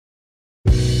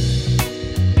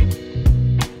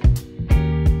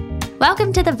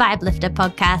Welcome to the Vibe Lifter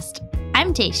podcast.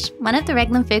 I'm Tish, one of the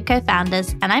Raglan Food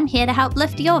co-founders, and I'm here to help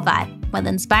lift your vibe with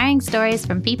inspiring stories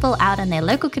from people out in their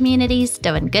local communities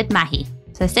doing good mahi.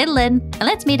 So settle in and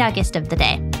let's meet our guest of the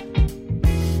day.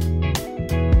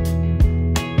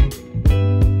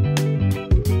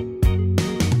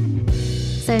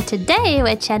 So today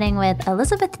we're chatting with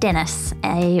Elisabeth Denis,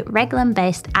 a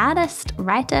Raglan-based artist,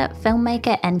 writer,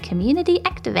 filmmaker, and community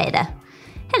activator.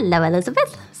 Hello,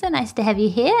 Elisabeth. So nice to have you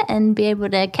here and be able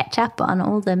to catch up on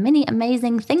all the many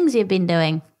amazing things you've been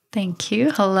doing. Thank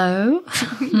you. Hello.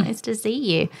 Nice to see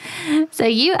you. So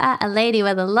you are a lady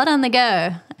with a lot on the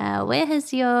go. Where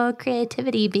has your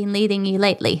creativity been leading you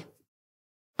lately?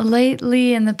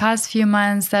 Lately, in the past few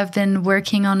months, I've been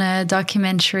working on a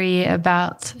documentary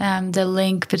about the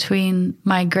link between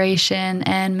migration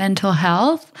and mental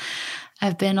health.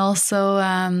 I've been also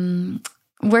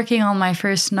working on my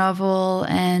first novel,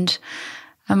 and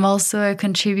I'm also a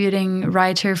contributing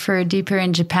writer for Deeper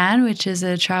in Japan, which is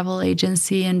a travel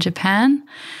agency in Japan.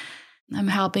 I'm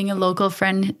helping a local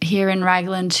friend here in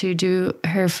Raglan to do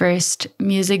her first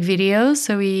music video.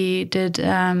 So we did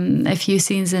a few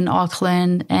scenes in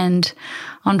Auckland, and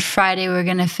on Friday we're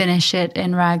going to finish it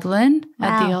in Raglan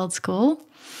at the old school.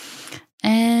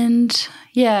 And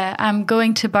yeah, I'm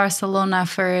going to Barcelona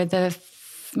for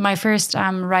my first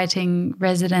writing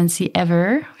residency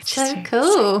ever, which so is very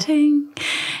cool. exciting.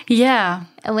 Yeah.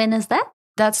 When is that?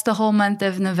 That's the whole month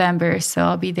of November. So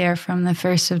I'll be there from the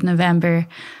 1st of November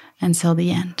until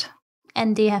the end.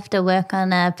 And do you have to work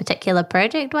on a particular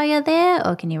project while you're there,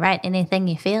 or can you write anything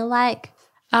you feel like?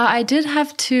 I did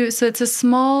have to. So it's a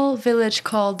small village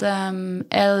called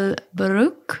El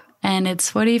Bruc, and it's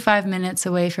 45 minutes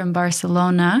away from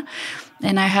Barcelona.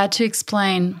 And I had to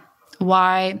explain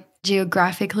why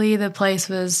geographically the place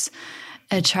was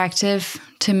attractive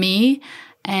to me.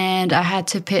 And I had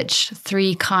to pitch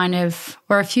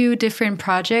a few different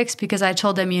projects, because I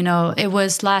told them, it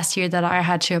was last year that I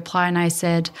had to apply, and I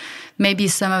said, maybe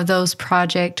some of those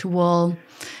projects will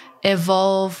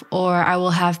evolve, or I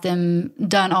will have them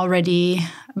done already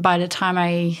by the time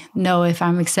I know if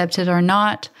I'm accepted or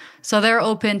not. So they're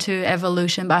open to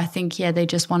evolution, but I think, they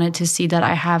just wanted to see that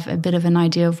I have a bit of an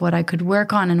idea of what I could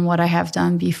work on and what I have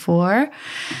done before.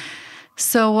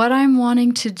 So what I'm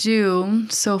wanting to do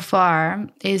so far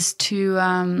is to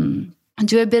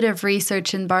do a bit of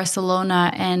research in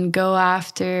Barcelona and go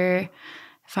after,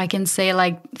 if I can say,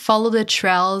 follow the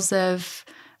trails of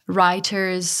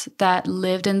writers that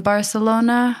lived in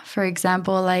Barcelona. For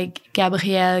example,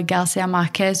 Gabriel Garcia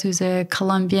Marquez, who's a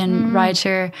Colombian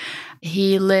writer.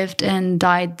 He lived and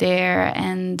died there,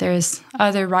 and there's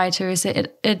other writers.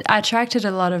 It attracted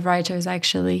a lot of writers,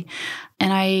 actually.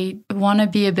 And I want to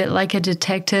be a bit like a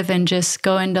detective and just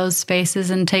go in those spaces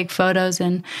and take photos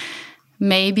and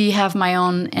maybe have my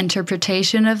own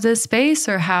interpretation of the space,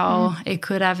 or how it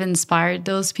could have inspired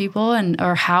those people,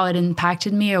 or how it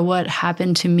impacted me, or what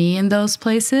happened to me in those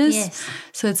places. Yes.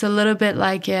 So it's a little bit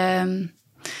like I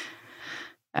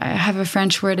have a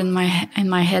French word in my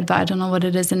head, but I don't know what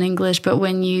it is in English. But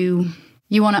when you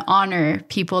want to honor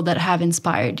people that have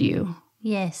inspired you.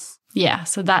 Yes. Yeah,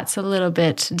 so that's a little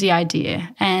bit the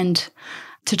idea. And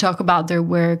to talk about their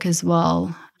work as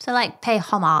well. So pay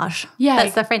homage. Yeah.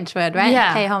 That's the French word, right?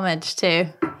 Yeah. Pay homage to.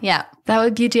 Yeah. That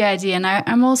would be the idea. And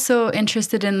I'm also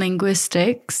interested in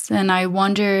linguistics. And I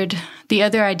wondered, the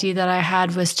other idea that I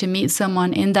had was to meet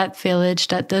someone in that village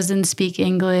that doesn't speak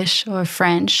English or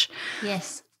French.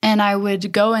 Yes. And I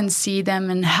would go and see them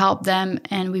and help them,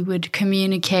 and we would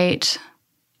communicate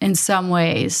in some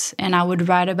ways. And I would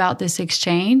write about this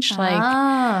exchange, So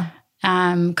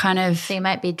you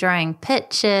might be drawing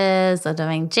pictures or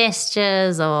doing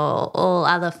gestures or all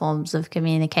other forms of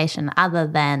communication other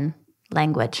than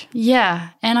language. Yeah.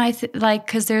 And I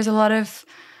because there's a lot of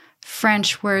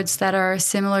French words that are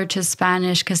similar to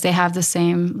Spanish because they have the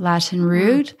same Latin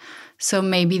root. So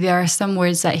maybe there are some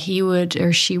words that he would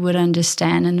or she would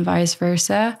understand, and vice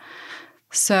versa.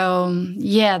 So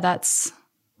yeah, that's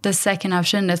the second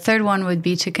option. The third one would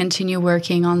be to continue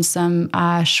working on some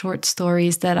short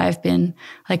stories that I've been,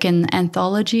 an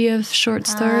anthology of short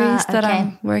stories that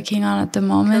I'm working on at the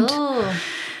moment. Cool.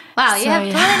 Wow, you have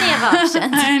plenty of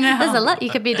options. I know. There's a lot you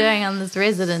could be doing on this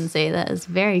residency. That is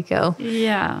very cool.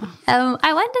 Yeah.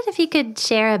 I wondered if you could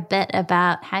share a bit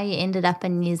about how you ended up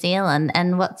in New Zealand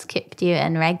and what's kept you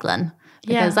in Raglan.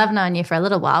 Because I've known you for a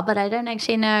little while, but I don't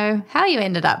actually know how you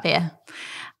ended up here.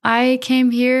 I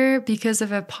came here because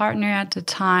of a partner at the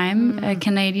time, a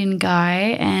Canadian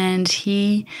guy, and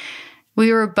we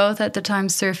were both at the time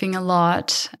surfing a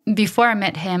lot. Before I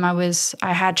met him,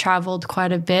 I had traveled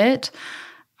quite a bit.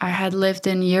 I had lived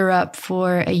in Europe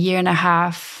for a year and a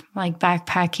half, like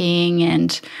backpacking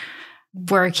and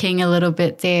working a little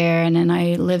bit there. And then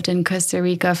I lived in Costa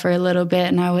Rica for a little bit,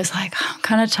 and I was like, I'm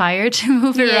kind of tired to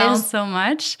move around so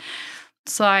much.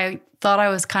 So I thought I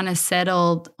was kind of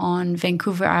settled on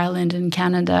Vancouver Island in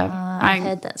Canada. I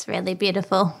heard that's really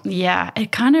beautiful. Yeah,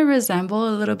 it kind of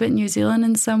resembles a little bit New Zealand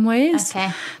in some ways.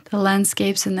 Okay. The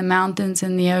landscapes and the mountains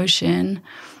and the ocean.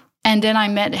 And then I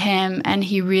met him, and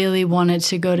he really wanted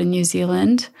to go to New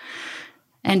Zealand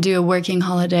and do a working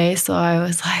holiday. So I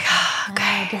was like, okay,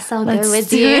 I guess I'll let's go with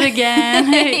do you. it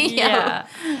again. Yeah.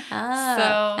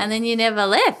 And then you never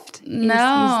left. No.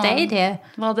 You stayed here.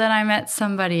 Well, then I met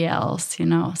somebody else,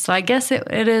 So I guess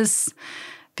it is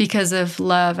because of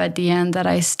love at the end that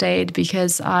I stayed,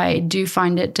 because I do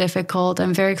find it difficult.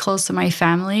 I'm very close to my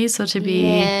family, so to be...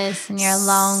 Yes, and you're a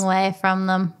long way from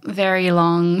them. Very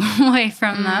long way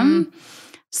from them.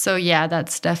 So yeah,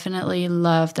 that's definitely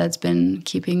love that's been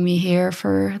keeping me here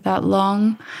for that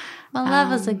long. Well,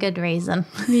 love is a good reason.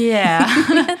 Yeah.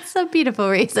 It's a beautiful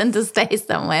reason to stay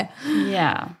somewhere.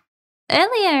 Yeah.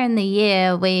 Earlier in the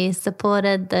year, we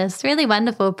supported this really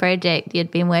wonderful project you'd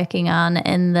been working on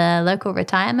in the local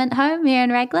retirement home here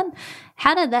in Raglan.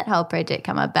 How did that whole project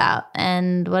come about,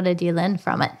 and what did you learn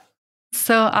from it?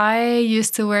 So I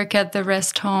used to work at the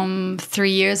rest home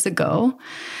 3 years ago,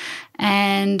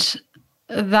 and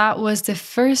that was the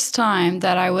first time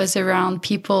that I was around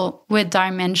people with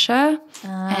dementia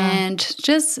and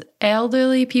just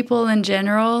elderly people in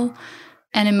general.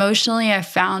 And emotionally, I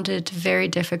found it very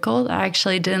difficult. I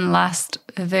actually didn't last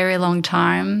a very long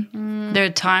time. There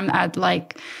were times I'd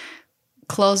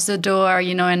close the door,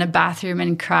 in a bathroom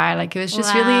and cry. It was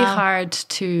just really hard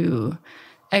to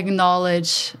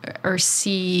acknowledge or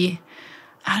see,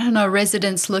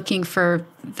 residents looking for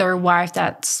their wife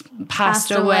that's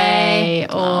passed away,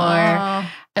 or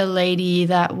a lady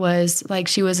that was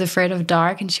she was afraid of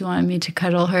dark and she wanted me to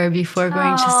cuddle her before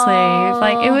going to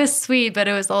sleep. It was sweet, but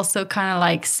it was also kind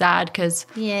of sad because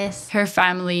her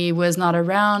family was not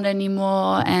around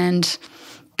anymore, and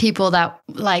people that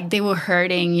they were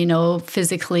hurting,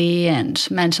 physically and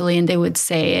mentally, and they would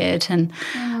say it. And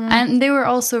they were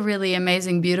also really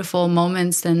amazing, beautiful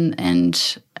moments. And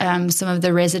some of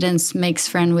the residents makes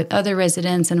friend with other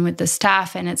residents and with the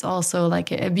staff. And it's also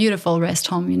a beautiful rest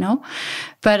home,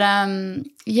 But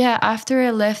after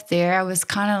I left there, I was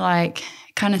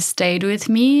kind of stayed with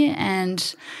me.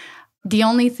 And the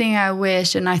only thing I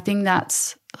wish, and I think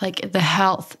that's the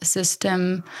health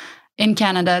system in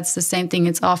Canada, it's the same thing.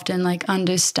 It's often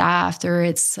understaffed, or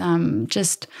it's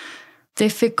just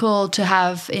difficult to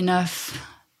have enough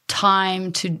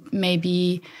time to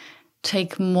maybe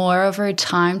take more of our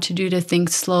time to do the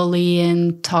things slowly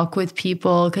and talk with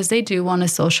people, because they do want to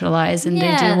socialize and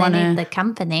they do want to need the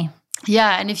company.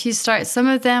 Yeah, and if you start, some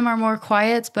of them are more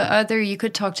quiet, but other you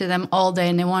could talk to them all day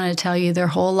and they want to tell you their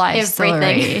whole life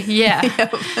story. Yeah.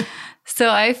 Yep.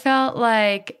 So I felt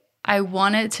like I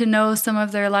wanted to know some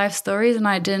of their life stories, and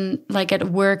I didn't, at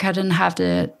work, I didn't have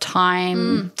the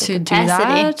time to do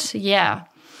that. Yeah.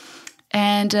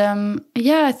 And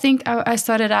I think I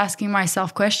started asking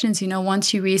myself questions.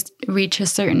 Once you reach a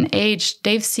certain age,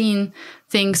 they've seen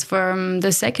things from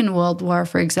the Second World War,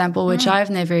 for example, which I've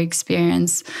never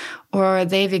experienced, or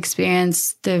they've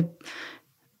experienced there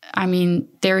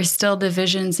are still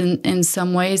divisions in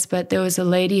some ways, but there was a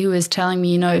lady who was telling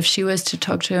me, if she was to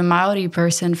talk to a Maori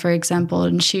person, for example,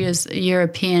 and she was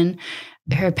European,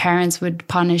 her parents would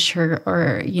punish her,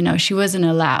 or, she wasn't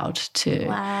allowed to.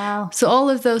 Wow. So all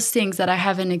of those things that I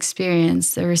haven't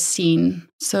experienced or seen.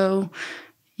 So,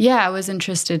 I was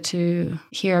interested to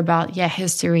hear about,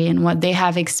 history and what they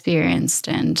have experienced.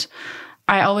 And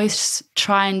I always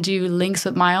try and do links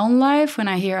with my own life when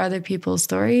I hear other people's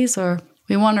stories, or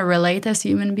we want to relate as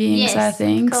human beings, I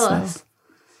think. Of course. So.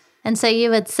 And so you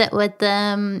would sit with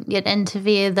them, you'd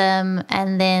interview them,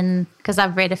 and then, because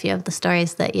I've read a few of the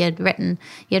stories that you'd written,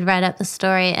 you'd write up the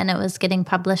story and it was getting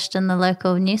published in the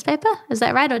local newspaper. Is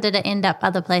that right? Or did it end up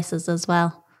other places as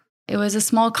well? It was a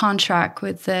small contract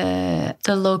with the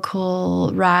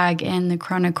local rag and the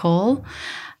Chronicle.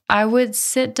 I would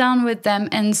sit down with them,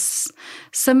 and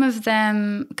some of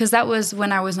them, because that was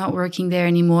when I was not working there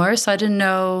anymore, so I didn't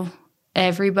know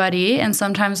everybody, and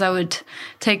sometimes I would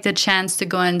take the chance to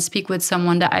go and speak with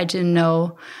someone that I didn't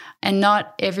know, and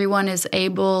not everyone is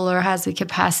able or has the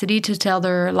capacity to tell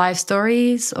their life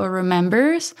stories or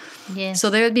remembers. Yes. So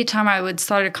there would be time I would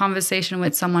start a conversation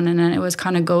with someone, and then it was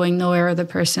kind of going nowhere, or the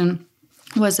person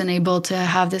wasn't able to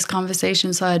have this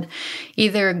conversation. So I'd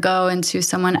either go into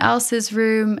someone else's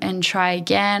room and try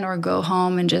again, or go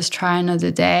home and just try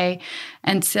another day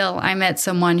until I met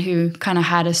someone who kind of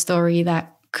had a story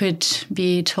that could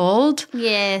be told.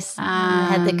 Yes,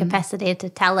 had the capacity to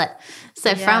tell it.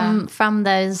 So from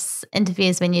those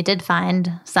interviews, when you did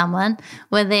find someone,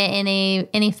 were there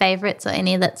any favorites or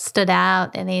any that stood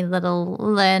out, any little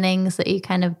learnings that you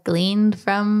kind of gleaned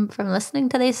from listening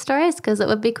to these stories? Because it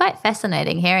would be quite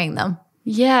fascinating hearing them.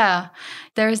 Yeah,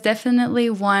 there's definitely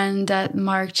one that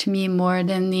marked me more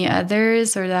than the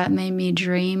others, or that made me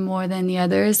dream more than the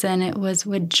others, and it was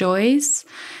with Joyce.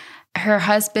 Her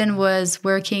husband was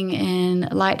working in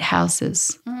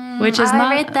lighthouses, which is I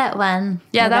read that one.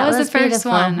 Yeah, that was the first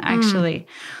beautiful. one, actually.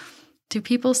 Do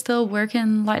people still work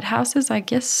in lighthouses? I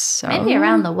guess so. Maybe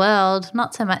around the world,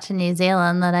 not so much in New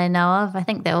Zealand that I know of. I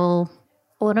think they're all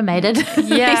automated these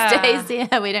days.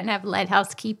 Yeah, we don't have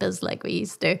lighthouse keepers like we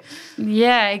used to.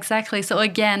 Yeah, exactly. So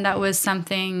again, that was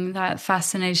something that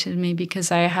fascinated me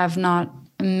because I have not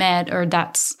met, or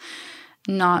that's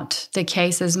not the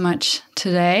case as much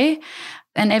today.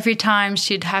 And every time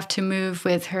she'd have to move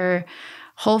with her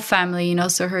whole family, you know,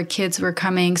 so her kids were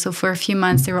coming. So for a few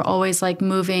months, they were always like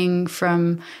moving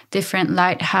from different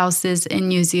lighthouses in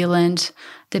New Zealand,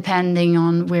 depending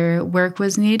on where work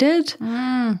was needed.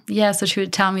 Yeah, so she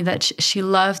would tell me that she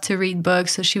loved to read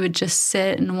books. So she would just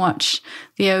sit and watch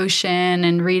the ocean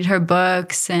and read her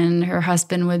books, and her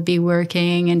husband would be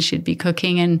working and she'd be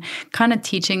cooking and kind of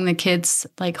teaching the kids,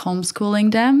 like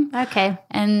homeschooling them. Okay.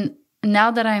 And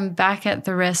now that I'm back at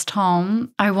the rest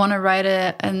home, I want to write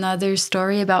another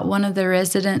story about one of the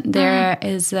residents there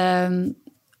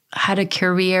had a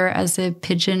career as a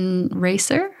pigeon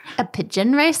racer. A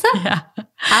pigeon racer? Yeah.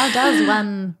 How does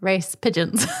one race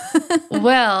pigeons?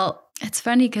 Well, it's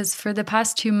funny because for the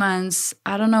past 2 months,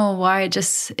 I don't know why,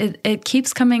 it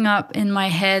keeps coming up in my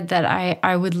head that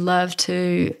I would love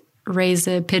to raise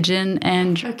a pigeon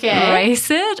and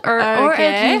race it, or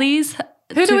at least...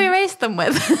 Who do we race them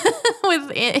with?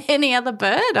 With any other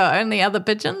bird or only other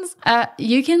pigeons?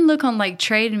 You can look on like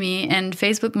Trade Me and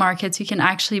Facebook markets. You can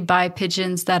actually buy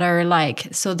pigeons that are like,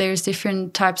 so there's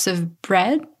different types of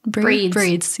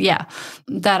breeds, yeah,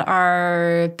 that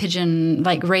are pigeon,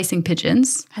 like racing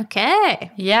pigeons.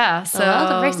 Okay. Yeah. So a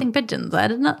lot of racing pigeons. I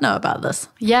did not know about this.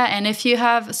 Yeah. And if you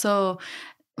have, so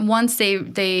once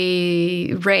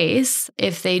they race,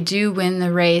 if they do win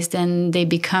the race, then they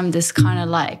become this kind of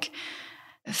like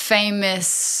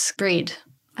famous breed.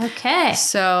 Okay.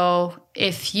 So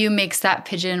if you mix that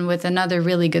pigeon with another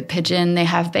really good pigeon, they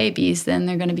have babies, then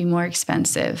they're going to be more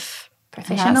expensive.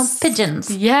 Professional pigeons.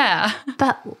 Yeah.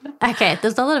 But, okay,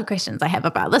 there's a lot of questions I have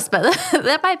about this, but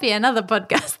that might be another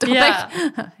podcast topic.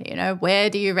 Yeah. You know,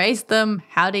 where do you race them?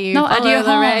 How do you at follow your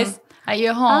the home. race? At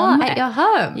your home. Oh, at your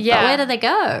home. Yeah. But where do they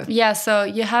go? Yeah, so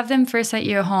you have them first at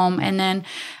your home, and then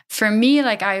for me,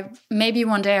 like maybe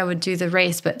one day I would do the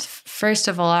race, but first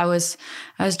of all, I was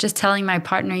just telling my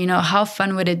partner, you know, how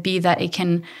fun would it be that it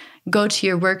can go to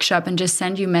your workshop and just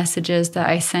send you messages that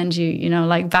I send you, you know,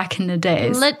 like back in the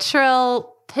days.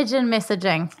 Literal pigeon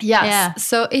messaging. Yes. Yeah.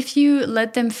 So if you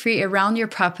let them free around your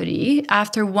property,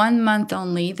 after 1 month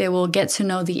only, they will get to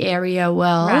know the area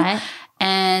well. Right.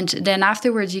 And then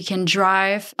afterwards, you can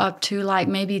drive up to like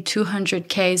maybe 200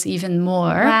 Ks, even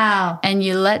more. Wow. And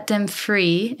you let them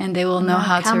free and they will know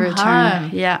how to return.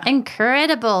 Home. Yeah.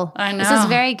 Incredible. I know. This is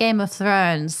very Game of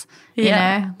Thrones. You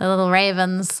know, the little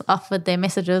ravens off with their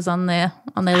messages on their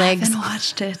legs. I haven't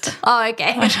watched it. Oh,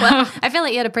 okay. Well, I feel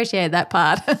like you'd appreciate that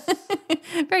part.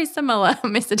 Very similar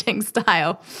messaging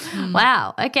style.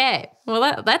 Wow. Okay.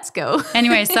 Well, that's cool.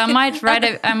 Anyway, so I might write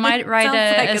a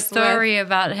like story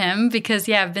about him because,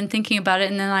 yeah, I've been thinking about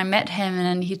it. And then I met him and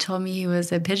then he told me he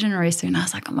was a pigeon racer. And I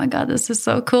was like, oh my God, this is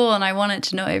so cool. And I wanted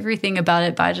to know everything about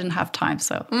it, but I didn't have time.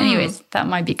 So anyways, that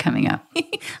might be coming up.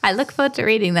 I look forward to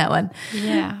reading that one.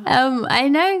 Yeah. I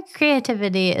know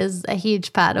creativity is a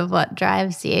huge part of what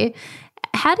drives you.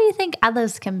 How do you think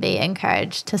others can be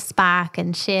encouraged to spark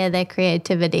and share their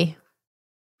creativity?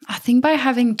 I think by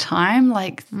having time,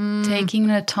 like taking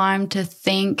the time to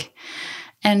think.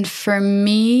 And for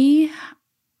me,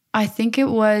 I think it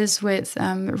was with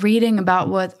reading about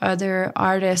what other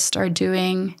artists are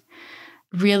doing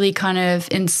really kind of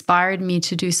inspired me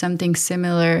to do something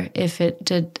similar if it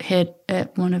did hit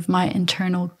at one of my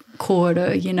internal chord,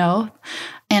 you know.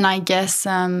 And I guess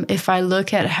if I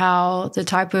look at how the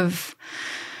type of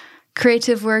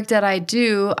creative work that I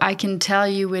do, I can tell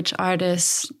you which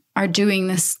artists are doing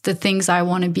the things I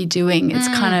want to be doing. It's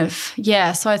kind of,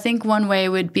 yeah. So I think one way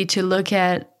would be to look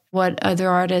at what other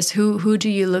artists, who do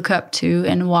you look up to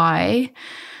and why?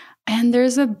 And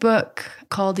there's a book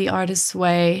called The Artist's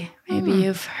Way. Maybe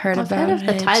you've heard about it. I've heard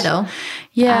of the title.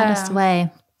 Yeah. The Artist's Way.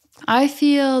 I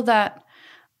feel that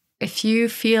if you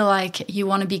feel like you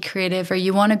want to be creative or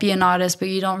you want to be an artist, but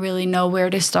you don't really know where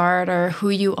to start or who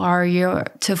you are,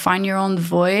 to find your own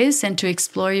voice and to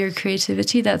explore your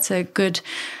creativity, that's a good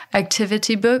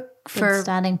activity book for Good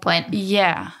starting point.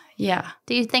 Yeah.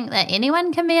 Do you think that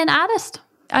anyone can be an artist?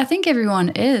 I think everyone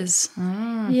is.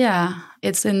 Yeah.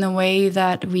 It's in the way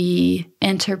that we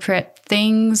interpret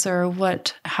things or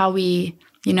how we,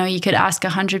 you could ask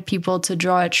 100 people to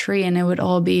draw a tree and it would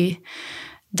all be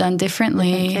done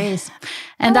differently.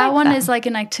 And that one is like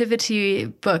an activity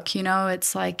book,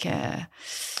 it's like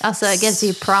also it gives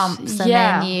you prompts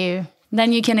and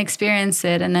then you can experience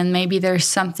it, and then maybe there's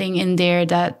something in there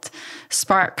that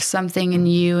sparks something in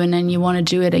you and then you want to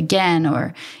do it again.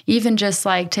 Or even just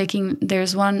like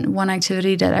there's one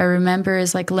activity that I remember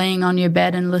is like laying on your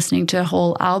bed and listening to a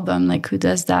whole album. Like who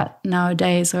does that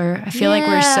nowadays? Or I feel like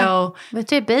we're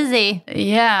too busy.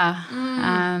 Yeah.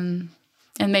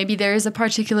 And maybe there is a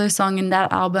particular song in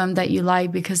that album that you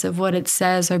like because of what it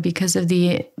says or because of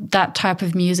that type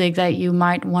of music that you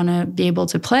might want to be able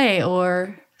to play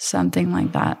or something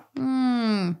like that.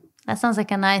 That sounds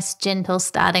like a nice, gentle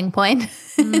starting point.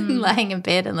 Lying in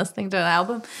bed and listening to an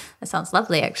album. That sounds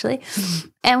lovely, actually.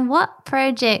 And what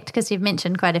project, because you've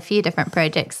mentioned quite a few different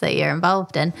projects that you're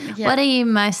involved in, what are you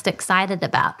most excited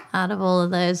about out of all of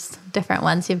those different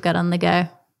ones you've got on the go?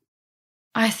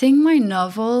 I think my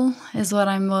novel is what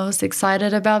I'm most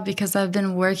excited about because I've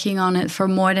been working on it for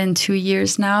more than 2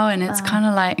 years now. And it's kind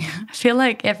of like, I feel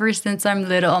like ever since I'm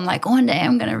little, I'm like, one day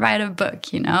I'm going to write a book,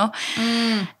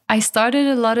 I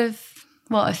started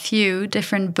a few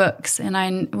different books and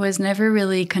I was never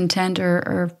really content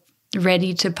or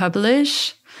ready to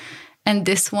publish. And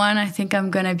this one, I think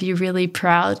I'm going to be really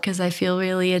proud because I feel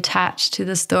really attached to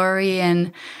the story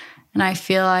and I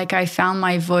feel like I found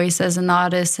my voice as an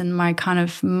artist and my kind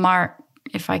of mark,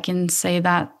 if I can say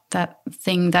that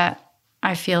thing that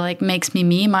I feel like makes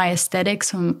me, my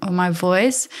aesthetics or my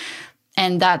voice.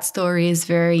 And that story is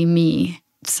very me.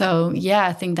 So, yeah,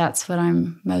 I think that's what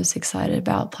I'm most excited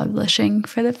about publishing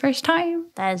for the first time.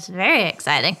 That is very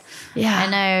exciting. Yeah. I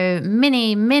know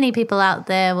many, many people out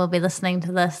there will be listening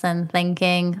to this and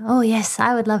thinking, oh, yes,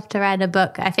 I would love to write a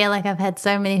book. I feel like I've had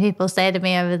so many people say to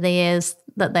me over the years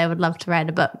that they would love to write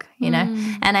a book,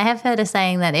 And I have heard a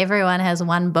saying that everyone has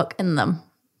one book in them.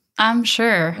 I'm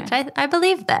sure. Which I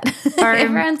believe that.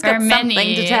 Everyone's got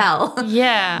something to tell.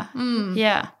 Yeah.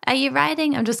 Yeah. Are you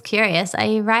writing, I'm just curious, are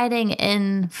you writing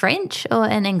in French or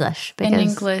in English? In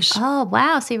English. Oh,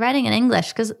 wow. So you're writing in English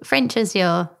because French is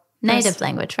your native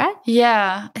language, right?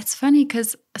 Yeah. It's funny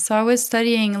because I was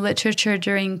studying literature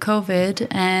during COVID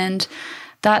and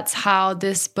that's how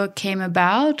this book came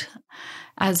about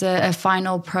as a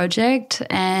final project.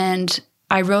 And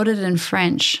I wrote it in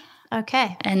French.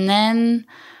 Okay. And then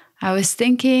I was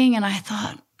thinking and I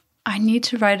thought, I need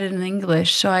to write it in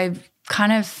English. So I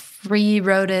kind of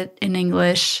rewrote it in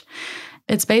English.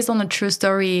 It's based on a true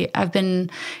story. I've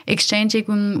been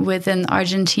exchanging with an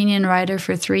Argentinian writer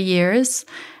for 3 years.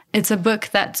 It's a book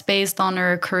that's based on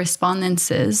her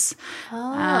correspondences.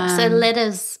 Oh, so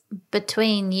letters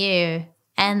between you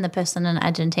and the person in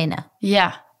Argentina.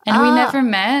 Yeah. And we never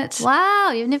met. Wow,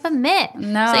 you've never met.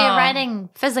 No. So you're writing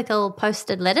physical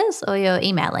posted letters or you're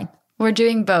emailing? We're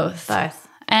doing both. Both.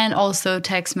 And also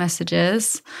text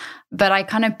messages. But I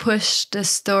kind of pushed the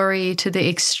story to the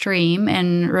extreme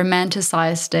and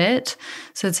romanticized it.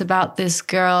 So it's about this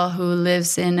girl who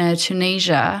lives in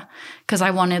Tunisia because I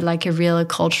wanted like a real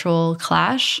cultural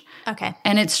clash. Okay.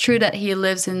 And it's true that he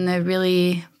lives in the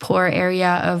really poor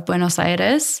area of Buenos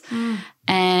Aires.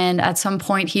 And at some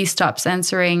point he stops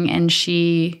answering and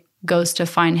she goes to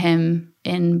find him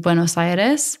in Buenos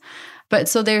Aires. But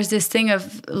so there's this thing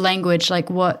of language, like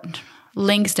what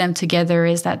links them together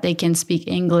is that they can speak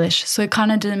English. So it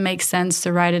kind of didn't make sense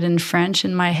to write it in French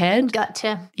in my head.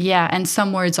 Gotcha. Yeah, and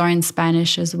some words are in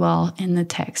Spanish as well in the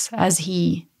text as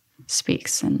he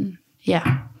speaks. And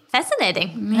yeah.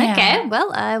 Fascinating. Yeah. Okay,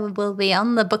 well, I will be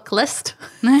on the book list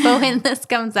for when this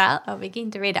comes out. I'll be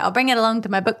keen to read it. I'll bring it along to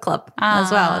my book club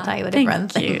as well. I'll tell you what everyone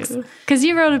thinks. Because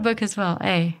you wrote a book as well,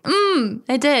 eh?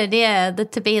 I did, yeah, the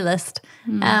to-be list.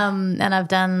 And I've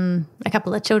done a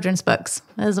couple of children's books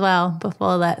as well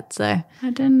before that. So I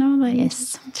didn't know that.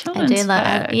 Yes, Children's I do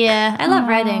love. book. Yeah, I love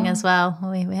writing as well.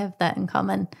 We have that in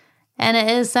common. And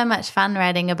it is so much fun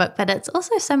writing a book, but it's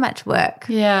also so much work.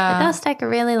 Yeah. It does take a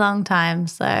really long time.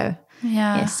 So,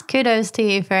 yes, kudos to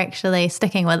you for actually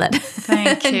sticking with it.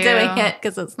 Thank you. And doing it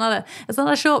because it's not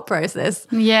a short process.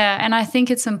 Yeah, and I think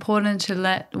it's important to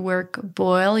let work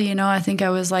boil. I think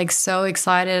I was like so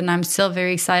excited and I'm still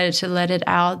very excited to let it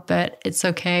out, but it's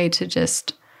okay to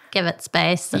just give it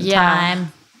space and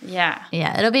time. Yeah.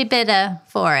 Yeah, it'll be better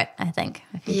for it, I think,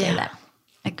 if you do that.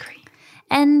 Agree.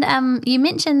 And you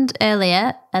mentioned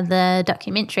earlier the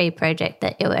documentary project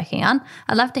that you're working on.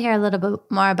 I'd love to hear a little bit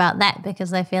more about that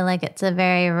because I feel like it's a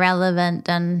very relevant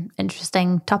and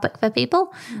interesting topic for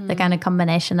people, the kind of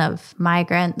combination of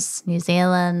migrants, New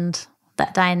Zealand,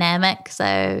 that dynamic.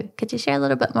 So could you share a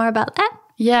little bit more about that?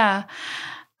 Yeah.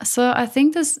 So I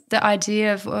think the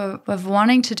idea of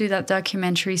wanting to do that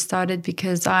documentary started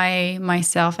because I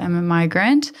myself am a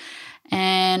migrant.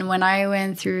 And when I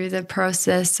went through the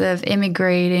process of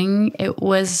immigrating, it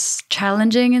was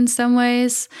challenging in some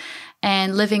ways.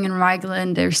 And living in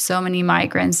Raglan, there's so many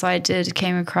migrants. So I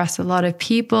came across a lot of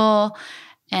people.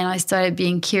 And I started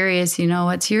being curious,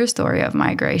 what's your story of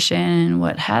migration and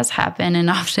what has happened? And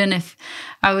often if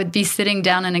I would be sitting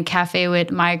down in a cafe with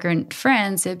migrant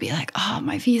friends, they'd be like, oh,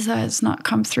 my visa has not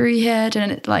come through yet.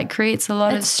 And it creates a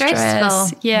lot of stress.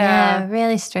 Stressful. Yeah,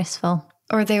 really stressful.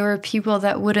 Or they were people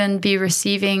that wouldn't be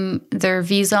receiving their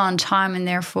visa on time and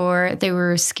therefore they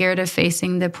were scared of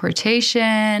facing deportation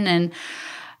and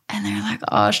they're like,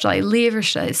 oh, should I leave or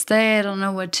should I stay? I don't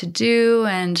know what to do.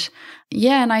 And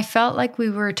I felt like we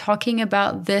were talking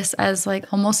about this as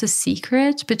almost a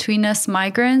secret between us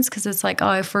migrants because it's like,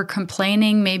 oh, if we're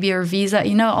complaining, maybe our visa,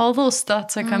 all those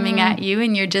thoughts are coming at you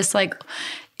and you're just like,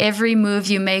 every move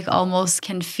you make almost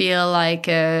can feel like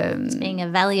it's being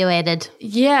evaluated.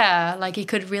 Yeah, it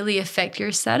could really affect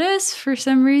your status for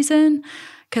some reason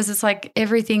because it's like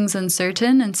everything's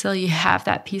uncertain until you have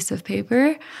that piece of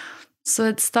paper. So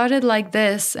it started like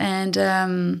this.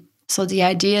 And so the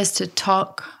idea is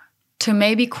to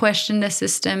maybe question the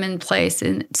system in place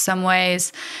in some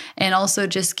ways and also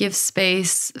just give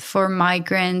space for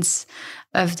migrants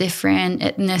of different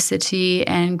ethnicity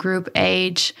and group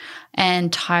age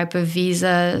and type of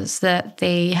visas that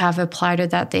they have applied or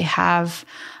that they have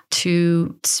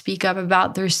to speak up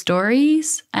about their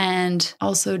stories and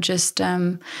also just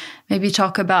maybe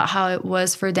talk about how it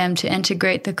was for them to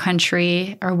integrate the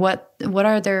country or what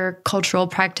are their cultural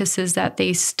practices that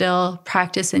they still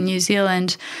practice in New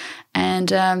Zealand. And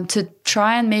to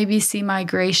try and maybe see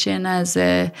migration as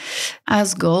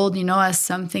gold, as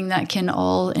something that can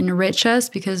all enrich us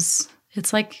because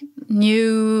it's like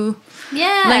new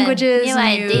languages, new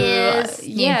ideas,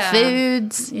 new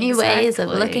foods, new ways of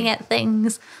looking at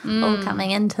things all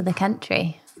coming into the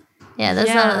country. Yeah,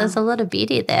 there's a lot of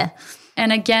beauty there.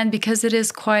 And again, because it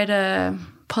is quite a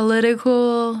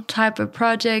political type of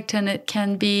project and it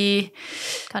can be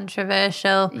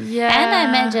controversial. Yeah. And I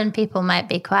imagine people might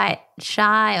be quite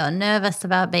shy or nervous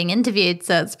about being interviewed.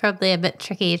 So it's probably a bit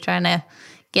tricky trying to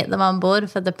get them on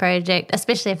board for the project,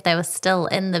 especially if they were still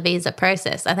in the visa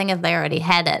process. I think if they already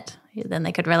had it, then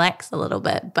they could relax a little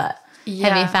bit. But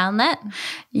have you found that?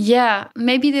 Yeah.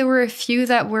 Maybe there were a few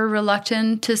that were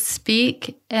reluctant to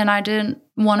speak and I didn't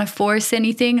want to force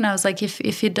anything. And I was like,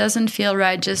 if it doesn't feel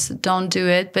right, just don't do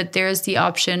it. But there's the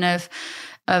option of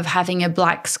having a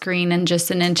black screen and just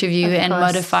an interview and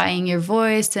modifying your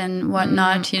voice and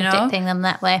whatnot, Protecting them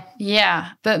that way. Yeah.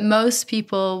 But most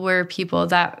people were people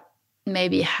that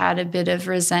maybe had a bit of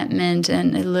resentment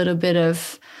and a little bit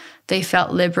of they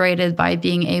felt liberated by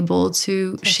being able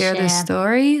to share their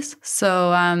stories.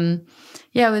 So,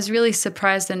 I was really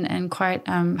surprised and quite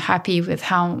happy with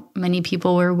how many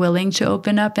people were willing to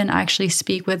open up and actually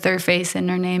speak with their face and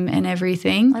their name and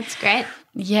everything. That's great.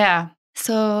 Yeah.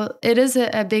 So it is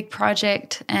a big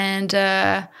project and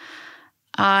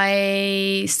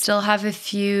I still have a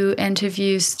few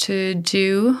interviews to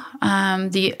do.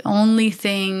 The only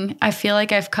thing, I feel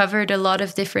like I've covered a lot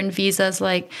of different visas,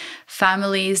 like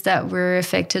families that were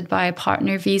affected by a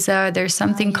partner visa. There's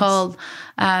something called,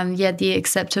 the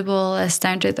acceptable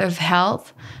standard of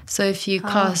health. So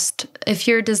if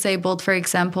you're disabled, for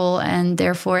example, and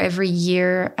therefore every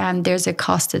year there's a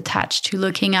cost attached to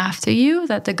looking after you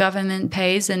that the government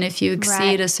pays. And if you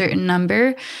exceed a certain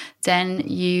number, then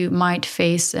you might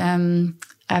face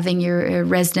having your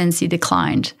residency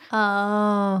declined.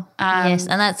 Oh, yes.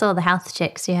 And that's all the health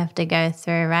checks you have to go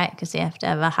through, right? Because you have to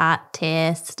have a heart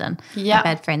test. And I've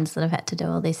had friends that have had to do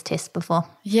all these tests before.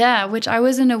 Yeah, which I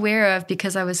wasn't aware of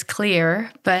because I was clear.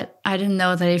 But I didn't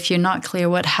know that if you're not clear,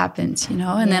 what happens,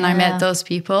 And then I met those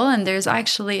people. And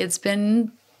it's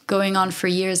been going on for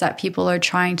years that people are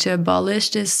trying to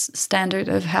abolish this standard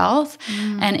of health.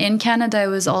 And in Canada, it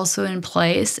was also in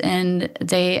place and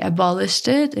they abolished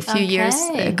it a few years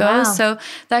ago. Wow. So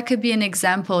that could be an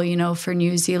example, for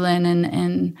New Zealand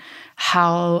and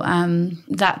how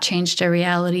that changed the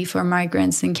reality for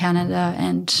migrants in Canada.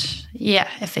 And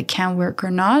if it can work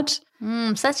or not.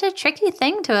 Such a tricky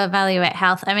thing to evaluate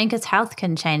health. I mean, because health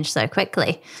can change so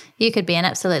quickly. You could be in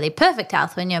absolutely perfect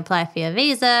health when you apply for your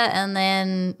visa, and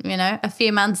then, a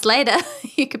few months later,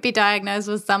 you could be diagnosed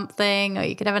with something, or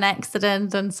you could have an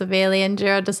accident and severely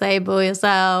injure or disable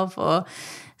yourself.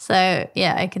 So,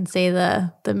 I can see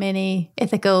the many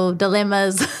ethical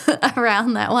dilemmas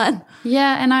around that one.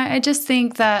 Yeah, and I just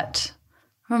think that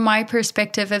from my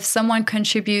perspective, if someone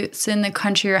contributes in the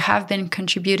country or have been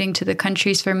contributing to the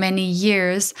countries for many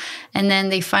years, and then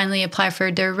they finally apply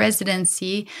for their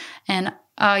residency and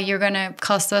you're going to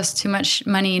cost us too much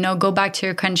money, go back to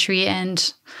your country,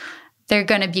 and they're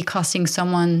going to be costing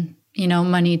someone,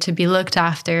 money to be looked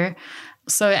after.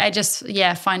 So I just,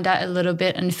 find that a little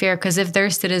bit unfair, because if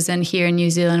they're citizens here in New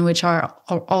Zealand, which are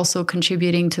also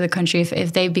contributing to the country,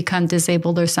 if they become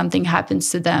disabled or something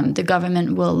happens to them, the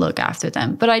government will look after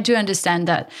them. But I do understand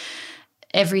that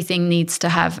everything needs to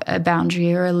have a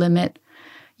boundary or a limit.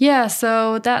 Yeah,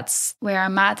 so that's where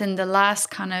I'm at. And the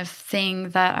last kind of thing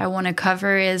that I want to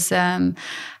cover is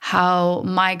how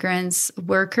migrants,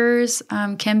 workers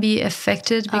can be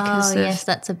affected because yes,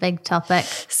 that's a big topic.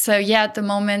 So at the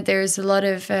moment there's a lot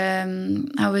of,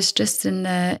 I was just in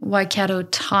the Waikato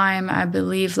Time, I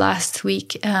believe, last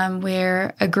week,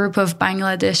 where a group of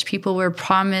Bangladesh people were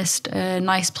promised a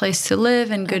nice place to live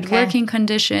and good working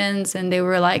conditions, and they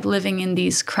were like living in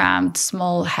these cramped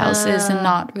small houses and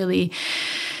not really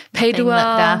paid well.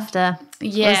 Looked after.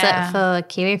 Yeah. Was it for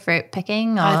kiwi fruit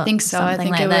picking? Or I think so. I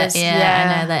think like it was.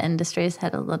 Yeah, I know that industry's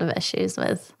had a lot of issues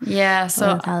with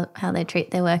how they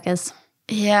treat their workers.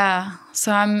 Yeah.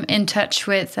 So I'm in touch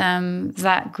with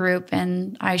that group,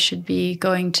 and I should be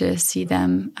going to see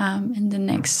them in the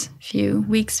next few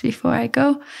weeks before I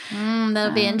go.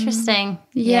 That'll be interesting.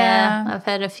 Yeah. I've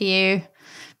heard a few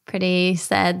pretty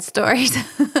sad stories.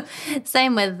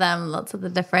 Same with lots of the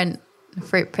different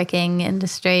fruit picking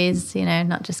industries,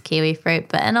 not just kiwi fruit,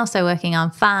 and also working on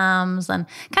farms and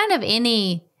kind of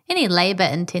any labor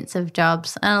intensive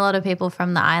jobs. And a lot of people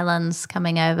from the islands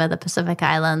coming over, the Pacific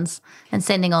Islands, and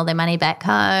sending all their money back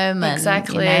home.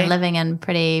 Exactly. And living in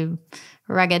pretty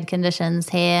rugged conditions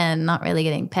here and not really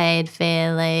getting paid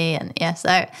fairly. And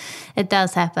so it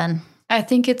does happen. I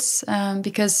think it's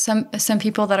because some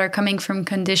people that are coming from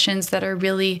conditions that are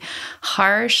really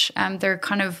harsh, they're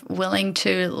kind of willing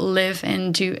to live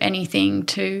and do anything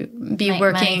to be Make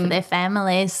working money for their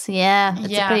families. Yeah,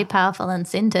 it's a pretty powerful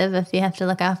incentive if you have to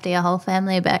look after your whole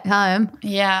family back home.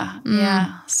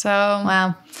 Yeah. So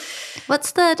wow,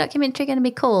 what's the documentary going to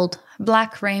be called?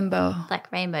 Black Rainbow. Black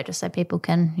Rainbow, just so people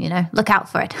can, look out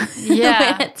for it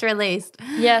when it's released.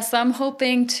 Yeah, so I'm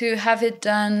hoping to have it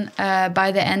done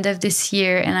by the end of this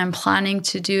year, and I'm planning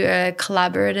to do a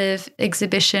collaborative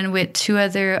exhibition with 2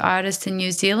 other artists in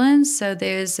New Zealand. So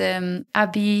there's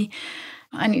Abby,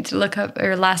 I need to look up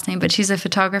her last name, but she's a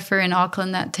photographer in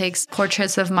Auckland that takes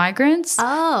portraits of migrants.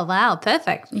 Oh, wow.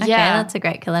 Perfect. Okay, that's a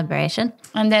great collaboration.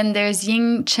 And then there's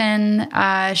Ying Chen.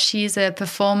 She's a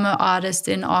performer artist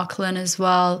in Auckland as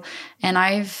well. And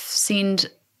I've seen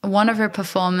one of her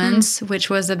performances, which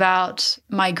was about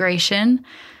migration.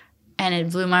 And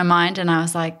it blew my mind. And I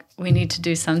was like, we need to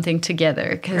do something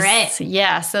together. Great.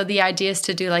 Yeah. So the idea is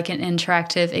to do like an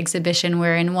interactive exhibition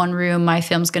where in one room my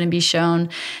film's going to be shown.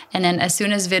 And then as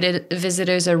soon as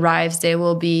visitors arrive, they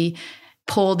will be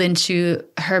pulled into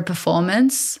her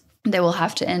performance. They will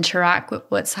have to interact with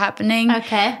what's happening.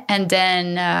 Okay. And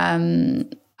then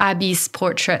Abby's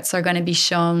portraits are going to be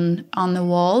shown on the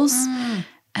walls.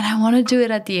 And I want to do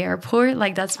it at the airport.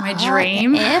 Like, that's my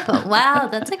dream. The airport. Wow,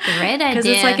 that's a great idea. Because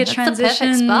it's like a transition.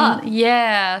 That's the perfect spot.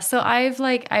 Yeah. So I've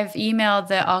emailed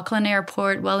the Auckland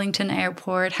Airport, Wellington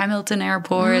Airport, Hamilton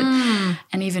Airport,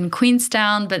 and even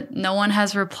Queenstown, but no one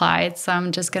has replied. So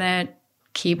I'm just going to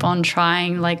keep on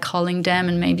trying, like calling them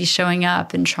and maybe showing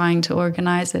up and trying to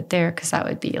organize it there, because that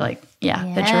would be like,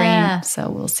 the dream. So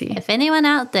we'll see. If anyone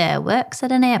out there works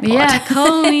at an airport,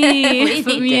 call me. we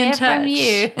Put need me to in hear touch. from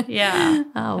you. Yeah.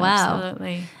 Oh, wow.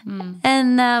 Absolutely.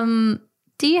 And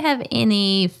do you have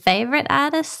any favorite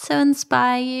artists who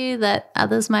inspire you that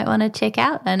others might want to check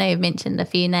out? I know you've mentioned a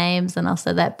few names and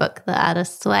also that book, The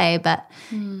Artist's Way, but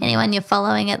anyone you're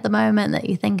following at the moment that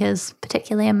you think is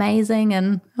particularly amazing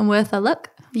and worth a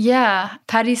look? Yeah.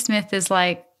 Patti Smith is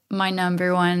like my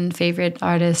number one favorite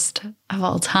artist of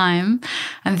all time.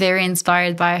 I'm very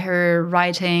inspired by her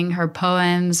writing, her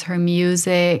poems, her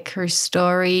music, her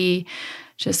story,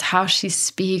 just how she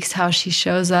speaks, how she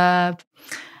shows up.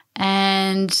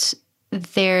 And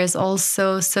there's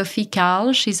also Sophie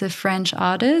Calle. She's a French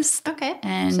artist. Okay.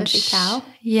 And Sophie Calle.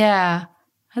 Yeah.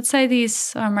 I'd say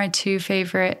these are my 2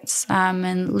 favorites.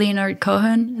 And Leonard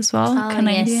Cohen as well,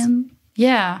 Canadian. Yes.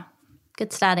 Yeah.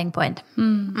 Good starting point.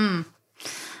 Mm.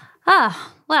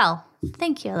 Well,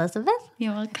 thank you, Elisabeth.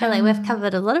 You're I feel like welcome. we've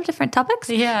covered a lot of different topics.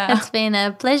 Yeah. It's been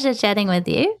a pleasure chatting with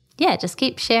you. Yeah, just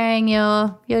keep sharing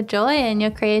your joy and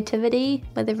your creativity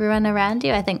with everyone around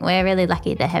you. I think we're really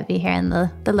lucky to have you here in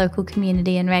the local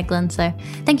community in Raglan. So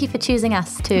thank you for choosing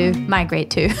us to migrate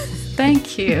to.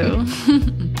 Thank you.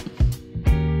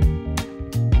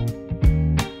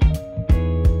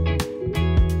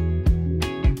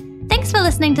 Thanks for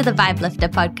listening to the Vibe Lifter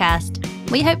podcast.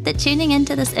 We hope that tuning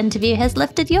into this interview has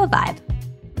lifted your vibe.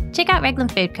 Check out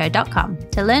raglanfoodco.com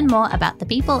to learn more about the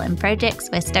people and projects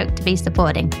we're stoked to be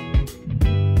supporting.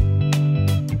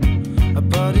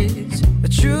 But it's a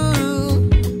true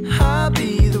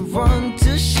hobby, the one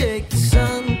to shake the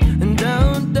sun and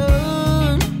down,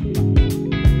 down.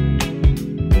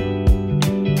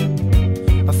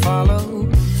 I follow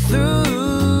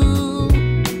through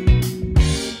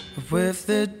with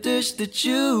the dish that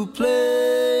you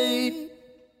play.